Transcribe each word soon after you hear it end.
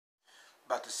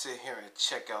About to sit here and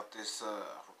check out this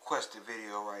requested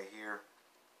video right here.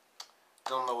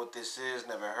 Don't know what this is,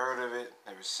 never heard of it,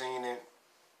 never seen it.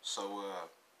 So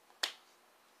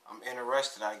I'm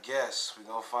interested, I guess. We're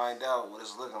gonna find out what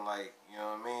it's looking like, you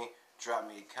know what I mean? Drop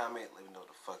me a comment, let me know what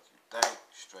the fuck you think,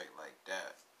 straight like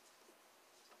that.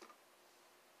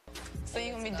 So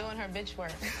you're gonna be doing her bitch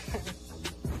work.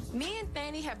 Me and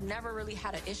Thandi have never really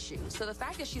had an issue. So the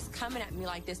fact that she's coming at me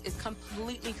like this is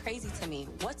completely crazy to me.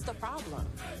 What's the problem?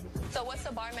 So what's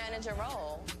the bar manager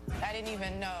role? I didn't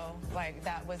even know, like,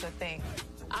 that was a thing.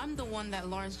 I'm the one that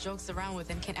Lawrence jokes around with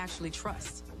and can actually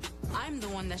trust. I'm the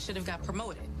one that should have got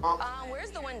promoted.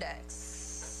 Where's the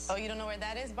Windex? Oh, you don't know where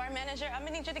that is, bar manager? I'm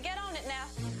gonna need you to get on it now.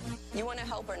 You want to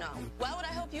help or no? Why would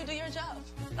I help you do your job?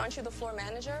 Aren't you the floor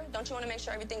manager? Don't you want to make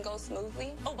sure everything goes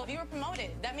smoothly? Oh, but if you were promoted,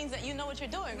 that means that you know what you're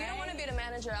doing, If you right? don't want to be the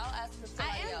manager, I'll ask for somebody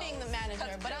I am else. being the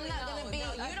manager, but I'm not going to be...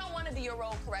 You don't want to be your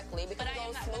role correctly because But it I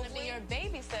am goes not going to be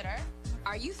smoothly. your babysitter.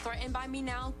 Are you threatened by me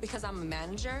now because I'm a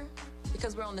manager?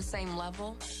 Because we're on the same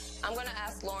level? I'm going to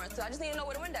ask Lawrence. I just need to know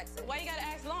where the Windex is. Why you got to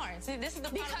ask Lawrence? See, this is the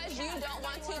problem. Because you don't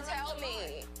want to tell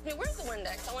me. Hey, where's the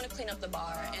Windex? I want to clean up the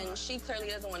bar, and she clearly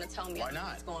doesn't want to tell me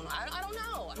what's going on. I don't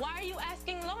know. Why are you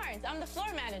asking Lawrence? I'm the floor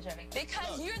manager.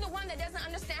 Because you're the one that doesn't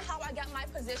understand how I got my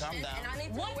position, Calm down. and I need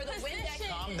to know where the Windex is.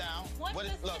 Calm down.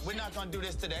 Look, we're not gonna do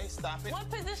this today. Stop it. What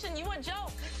position? You a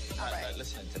joke. All right.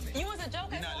 Listen to me. You was a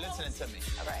joke. You're not listening to me.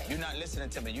 All right. You're not listening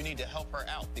to me. You need to help her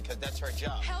out because that's her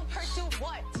job. Help her do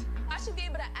what? I should be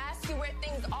able to ask you where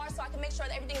things are so I can make sure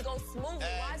that everything goes smoothly.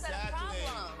 Why is that a problem?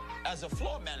 As a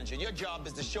floor manager, your job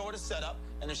is to show her the setup,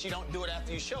 and if she don't do it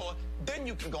after you show her, then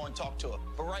you can go and talk to her.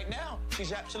 But right now,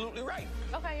 she's absolutely right.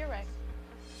 Okay, you're right.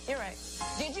 You're right.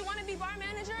 Did you want to be bar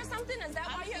manager or something? Is that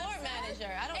why I'm you're floor upset?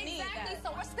 manager. I don't need Exactly. that.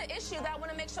 So what's the issue? That I want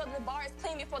to make sure the bar is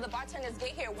clean before the bartenders get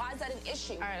here. Why is that an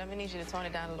issue? All right, I'm gonna need you to tone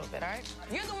it down a little bit, all right?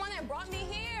 You're the one that brought me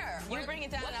here. You bring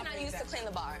it down. What and can I'll I bring use it to down. clean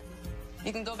the bar?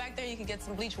 You can go back there, you can get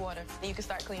some bleach water, and you can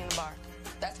start cleaning the bar.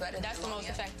 That's better. That's the most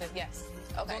effective, yes.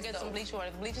 Okay, Go get so- some bleach water.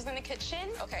 The bleach is in the kitchen.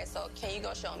 Okay, so can you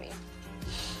go show me?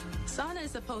 Sana is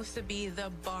supposed to be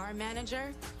the bar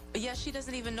manager, but yes, she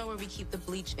doesn't even know where we keep the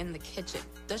bleach in the kitchen.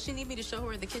 Does she need me to show her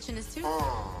where the kitchen is too?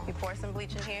 You pour some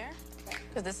bleach in here,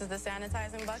 because this is the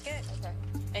sanitizing bucket. Okay.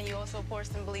 And you also pour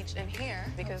some bleach in here,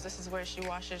 because this is where she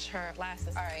washes her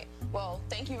glasses. All right. Well,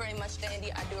 thank you very much, Thandi.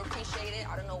 I do appreciate it.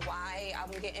 I don't know why I'm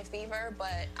getting fever,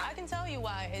 but I can tell you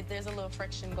why there's a little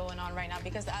friction going on right now,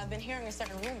 because I've been hearing a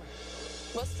certain rumor.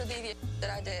 what's the deviation that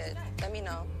I did? Let me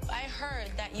know. I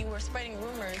heard that you were spreading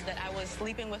rumors that I was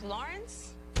sleeping with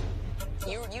Lawrence.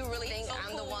 You really think So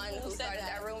I'm the one who said started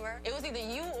that rumor? It was either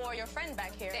you or your friend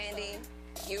back here. Thandi,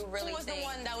 you really Who was the think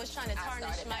one that was trying to I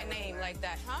tarnish started my that name rumor? like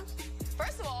that, huh?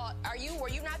 First of all, were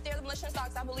you not there, the militia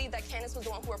stocks? I believe that Candace was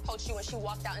the one who approached you when she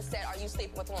walked out and said, "Are you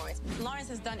sleeping with Lawrence?" Lawrence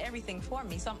has done everything for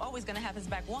me, so I'm always gonna have his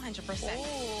back 100%.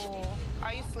 Ooh.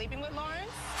 Are you sleeping with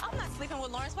Lawrence? I'm not sleeping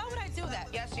with Lawrence. Why would I do that?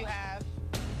 Yes, you have.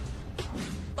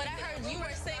 But I heard you were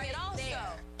saying it also.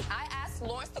 I asked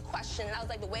Lawrence the question, and I was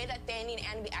like, the way that Thandi and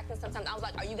Annie be acting sometimes, I was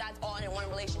like, are you guys all in one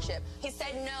relationship? He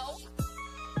said no.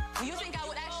 You think I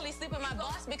would actually sleep with my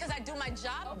boss because I do my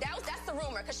job? That's the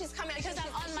rumor, because she's coming. Because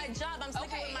I'm on my job, I'm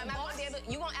sleeping with my boss.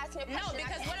 You gonna ask me a question? No,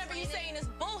 because whatever you're saying is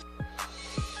bull.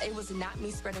 It was not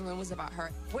me spreading rumors about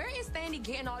her. Where is Thandi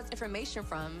getting all this information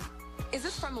from? Is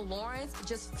this from Lawrence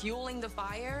just fueling the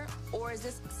fire? Or is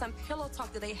this some pillow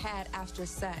talk that they had after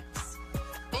sex?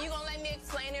 Are you gonna let me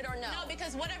explain it or no? No,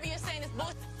 because whatever you're saying is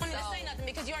bull. I don't need to say nothing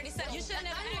because you already said it. You shouldn't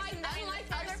have asked me that in Unlike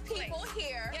the other first people place.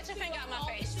 here. Get your finger out my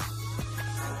face.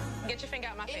 Get your finger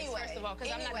out my face, first of all,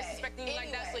 because I'm not disrespecting you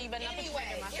like that, so you better not put your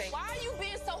finger in my face. Why are you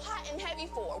being so hot and heavy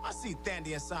for? I see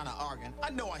Thandi and Sana arguing.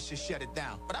 I know I should shut it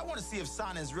down, but I want to see if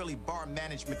Sana is really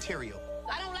bar-managed material.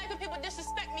 I don't like when people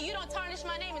disrespect me. You don't tarnish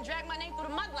my name and drag my name through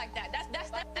the mud like that. That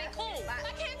ain't cool.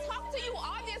 I can't talk to you,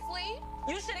 obviously.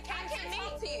 You should have came to me.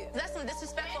 talk to you. That's some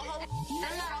disrespectful hoe.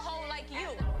 I'm not a hoe like you.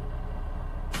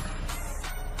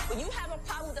 But you have a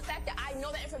problem with the fact that I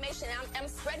know that information and I'm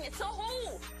spreading it to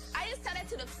who? I didn't tell that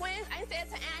to the twins. I didn't say that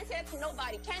to Ann. I didn't say that to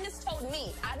nobody. Candace told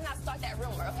me. I did not start that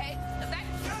rumor, okay? The fact...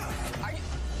 Are you...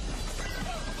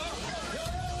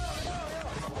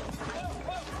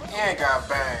 And got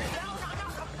banged.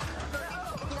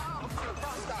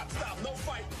 Stop. No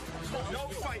fighting. No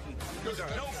fighting.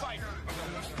 No fighting.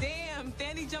 Damn,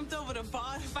 Thandi jumped over the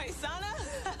bar to fight Sana?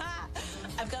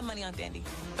 I've got money on Thandi,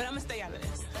 but I'm gonna stay out of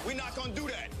this. We're not gonna do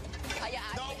that.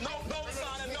 No,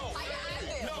 Sana, no.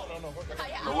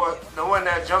 The one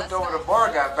that jumped over the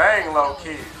bar got banged low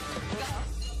key.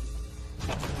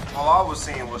 All I was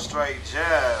seeing was straight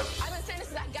jabs. I've been saying this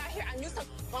since I got here. I knew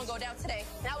something was gonna go down today,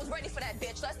 and I was ready for that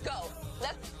bitch. Let's go.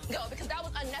 Let's go, because that was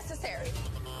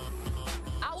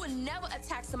never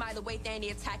attack somebody the way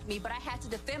Thandi attacked me, but I had to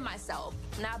defend myself.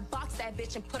 And I boxed that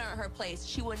bitch and put her in her place.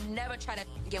 She would never try that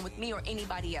again with me or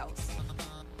anybody else.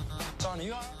 Sana,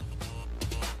 you alright?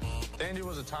 Thandi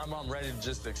was a time bomb ready to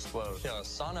just explode. Yo,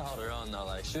 Sana held her own though.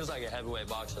 Like, she was like a heavyweight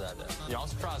boxer that day. Yo, I'm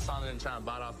surprised Sana didn't try and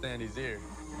bite off Thandi's ear.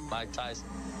 Mike Tyson.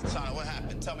 Sana, what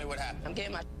happened? Tell me what happened. I'm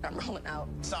getting my I'm rolling out.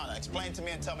 Sana, explain to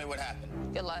me and tell me what happened.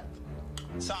 Good luck.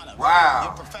 Sana, wow.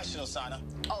 You're professional, Sana.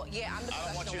 Oh, yeah, I'm the I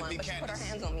don't want you professional to be one, but she put her Candace.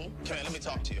 hands on me. Come here, let me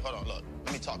talk to you. Hold on, look.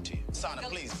 Let me talk to you. Sana,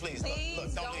 please, Please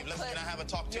look, don't leave. put Can I have a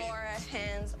talk to you? your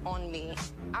hands on me.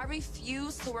 I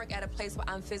refuse to work at a place where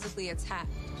I'm physically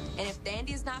attacked. And if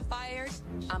Thandi is not fired,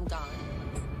 I'm gone.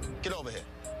 Get over here.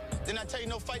 Didn't I tell you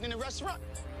no fighting in the restaurant?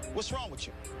 What's wrong with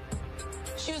you?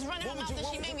 She was running her mouth and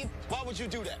she made me... Why would you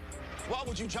do that? Why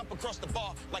would you jump across the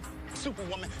bar like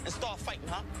Superwoman and start fighting,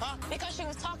 huh? Huh? Because she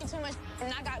was talking too much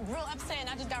and I got real upset and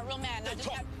I just got real mad. And I just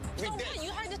got... We So did. what?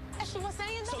 You heard that she was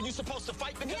saying though? So you supposed to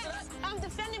fight because of Yes, that? I'm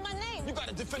defending my name. You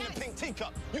gotta defend the pink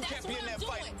teacup. You can't be in there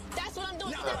fighting. That's what I'm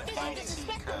doing. Not That's by fighting.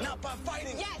 disrespectful. Not by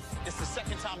fighting. Yes. It's the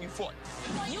second time you fought.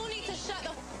 You need to shut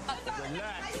the up.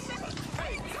 Relax.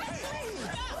 Hey.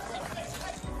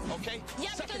 Okay? Yeah,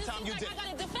 Second because time you it did. seems like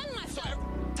I gotta defend So myself.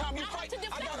 every time you I have fight, to I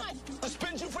defend gotta myself.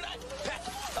 suspend you for that.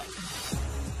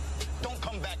 Don't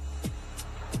come back.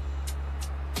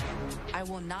 I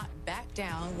will not back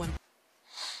down when...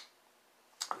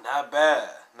 Not bad.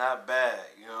 Not bad.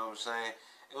 You know what I'm saying?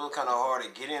 It was kind of hard to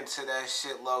get into that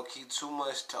shit low-key. Too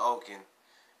much talking.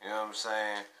 You know what I'm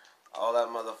saying? All that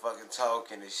motherfucking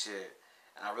talking and shit.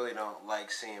 And I really don't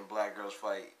like seeing black girls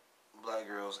fight black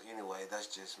girls anyway. That's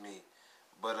just me.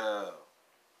 But,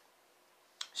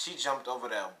 she jumped over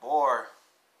that bar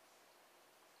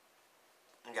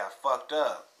and got fucked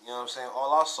up. You know what I'm saying?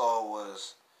 All I saw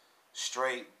was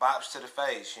straight bops to the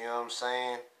face. You know what I'm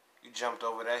saying? You jumped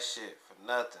over that shit for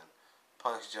nothing.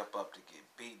 Punks jump up to get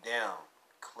beat down.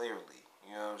 Clearly.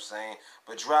 You know what I'm saying?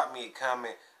 But drop me a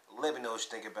comment. Let me know what you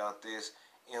think about this.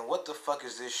 And what the fuck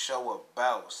is this show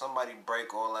about? Somebody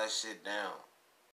break all that shit down.